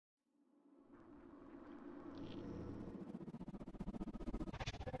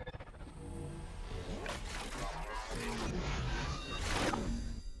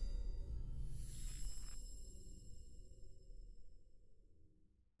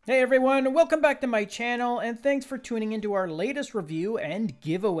Hey everyone, welcome back to my channel and thanks for tuning into our latest review and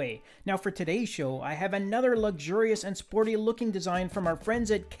giveaway. Now for today's show, I have another luxurious and sporty looking design from our friends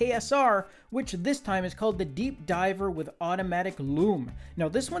at KSR, which this time is called the Deep Diver with Automatic Loom. Now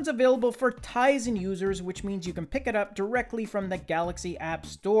this one's available for Tizen users, which means you can pick it up directly from the Galaxy App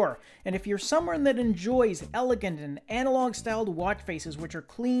Store. And if you're someone that enjoys elegant and analog styled watch faces which are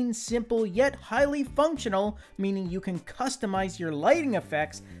clean, simple, yet highly functional, meaning you can customize your lighting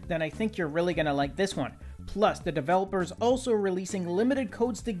effects, then I think you're really gonna like this one. Plus, the developer's also releasing limited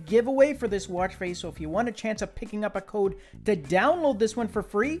codes to give away for this watch face, so if you want a chance of picking up a code to download this one for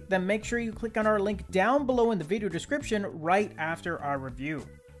free, then make sure you click on our link down below in the video description right after our review.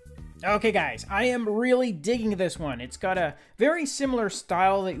 Okay guys, I am really digging this one. It's got a very similar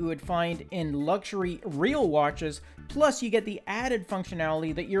style that you would find in luxury real watches, plus you get the added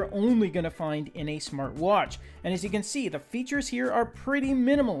functionality that you're only going to find in a smartwatch. And as you can see, the features here are pretty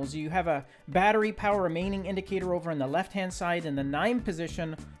minimal. You have a battery power remaining indicator over on the left hand side in the 9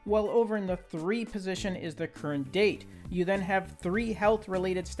 position, while over in the 3 position is the current date. You then have 3 health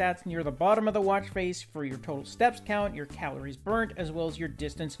related stats near the bottom of the watch face for your total steps count, your calories burnt, as well as your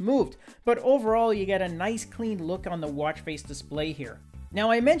distance moved. But overall, you get a nice clean look on the watch face display here. Now,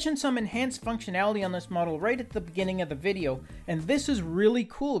 I mentioned some enhanced functionality on this model right at the beginning of the video, and this is really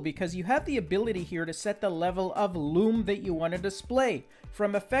cool because you have the ability here to set the level of loom that you want to display,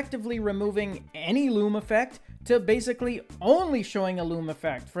 from effectively removing any loom effect to basically only showing a loom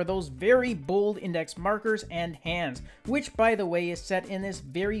effect for those very bold index markers and hands, which by the way is set in this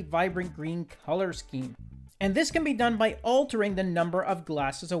very vibrant green color scheme. And this can be done by altering the number of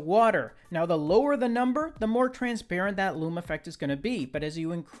glasses of water. Now, the lower the number, the more transparent that loom effect is going to be. But as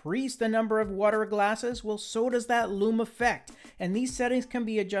you increase the number of water glasses, well, so does that loom effect. And these settings can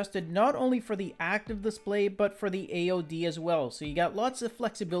be adjusted not only for the active display, but for the AOD as well. So you got lots of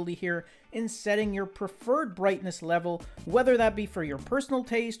flexibility here in setting your preferred brightness level, whether that be for your personal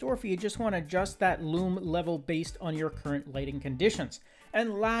taste or if you just want to adjust that loom level based on your current lighting conditions.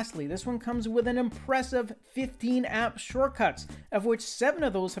 And lastly, this one comes with an impressive 15 app shortcuts, of which 7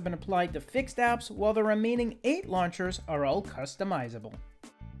 of those have been applied to fixed apps, while the remaining 8 launchers are all customizable.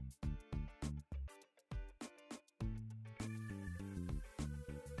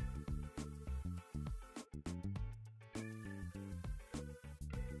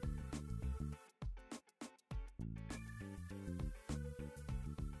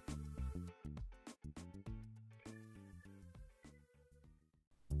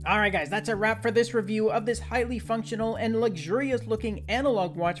 Alright guys, that's a wrap for this review of this highly functional and luxurious looking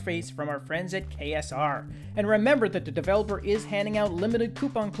analog watch face from our friends at KSR. And remember that the developer is handing out limited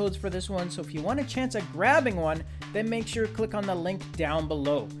coupon codes for this one, so if you want a chance at grabbing one, then make sure to click on the link down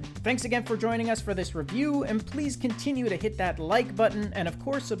below. Thanks again for joining us for this review, and please continue to hit that like button and of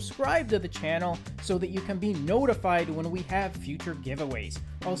course subscribe to the channel so that you can be notified when we have future giveaways.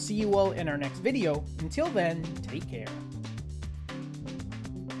 I'll see you all in our next video. Until then, take care.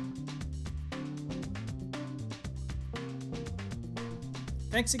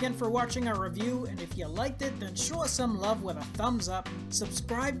 Thanks again for watching our review, and if you liked it, then show us some love with a thumbs up,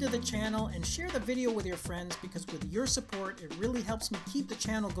 subscribe to the channel, and share the video with your friends, because with your support, it really helps me keep the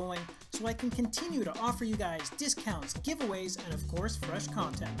channel going so I can continue to offer you guys discounts, giveaways, and of course, fresh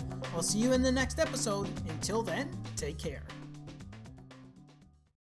content. I'll see you in the next episode. Until then, take care.